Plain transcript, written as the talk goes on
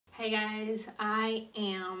Hey guys, I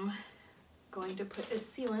am going to put a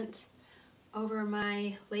sealant over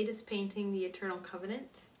my latest painting, the Eternal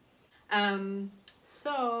Covenant.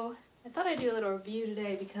 So I thought I'd do a little review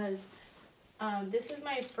today because this is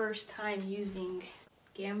my first time using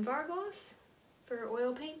Gamvar Gloss for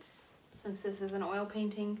oil paints, since this is an oil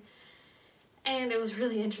painting. And it was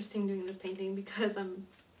really interesting doing this painting because I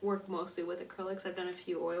work mostly with acrylics. I've done a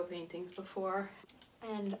few oil paintings before.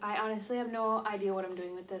 And I honestly have no idea what I'm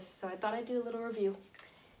doing with this, so I thought I'd do a little review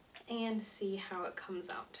and see how it comes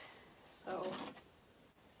out. So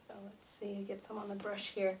let's see, get some on the brush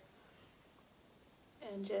here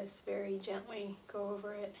and just very gently go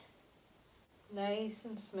over it. Nice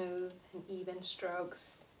and smooth and even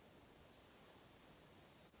strokes.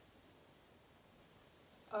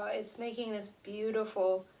 It's making this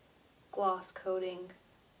beautiful gloss coating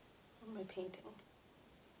on my painting.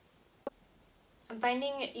 I'm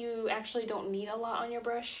finding you actually don't need a lot on your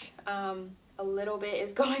brush. A little bit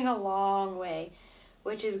is going a long way,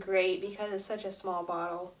 which is great because it's such a small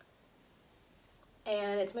bottle.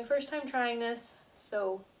 And it's my first time trying this,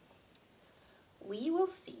 so we will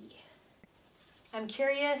see. I'm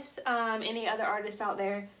curious, any other artists out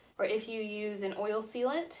there, or if you use an oil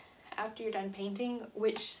sealant after you're done painting,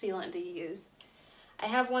 which sealant do you use? I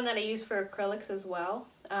have one that I use for acrylics as well,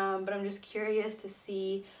 but I'm just curious to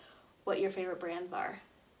see what your favorite brands are.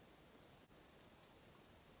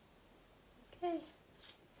 Okay,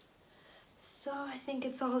 so I think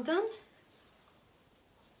it's all done.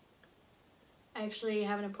 I actually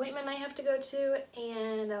have an appointment I have to go to,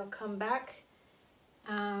 and I'll come back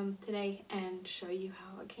today and show you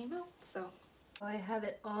how it came out. So I have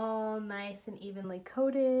it all nice and evenly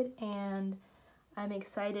coated, and I'm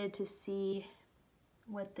excited to see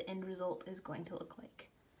what the end result is going to look like.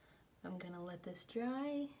 I'm gonna let this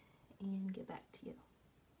dry and get back to you.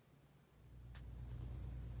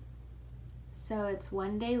 So it's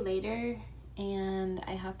one day later, and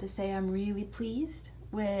I have to say I'm really pleased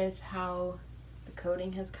with how the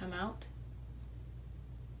coating has come out.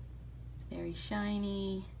 It's very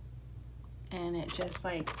shiny, and it just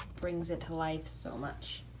like brings it to life so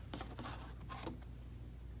much.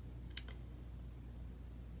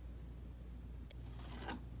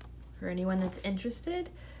 For anyone that's interested,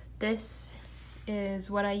 this is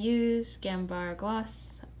what I use, Gamvar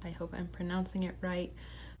Gloss. I hope I'm pronouncing it right.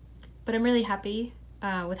 But I'm really happy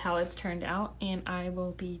with how it's turned out, and I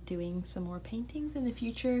will be doing some more paintings in the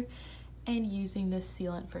future and using this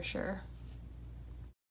sealant for sure.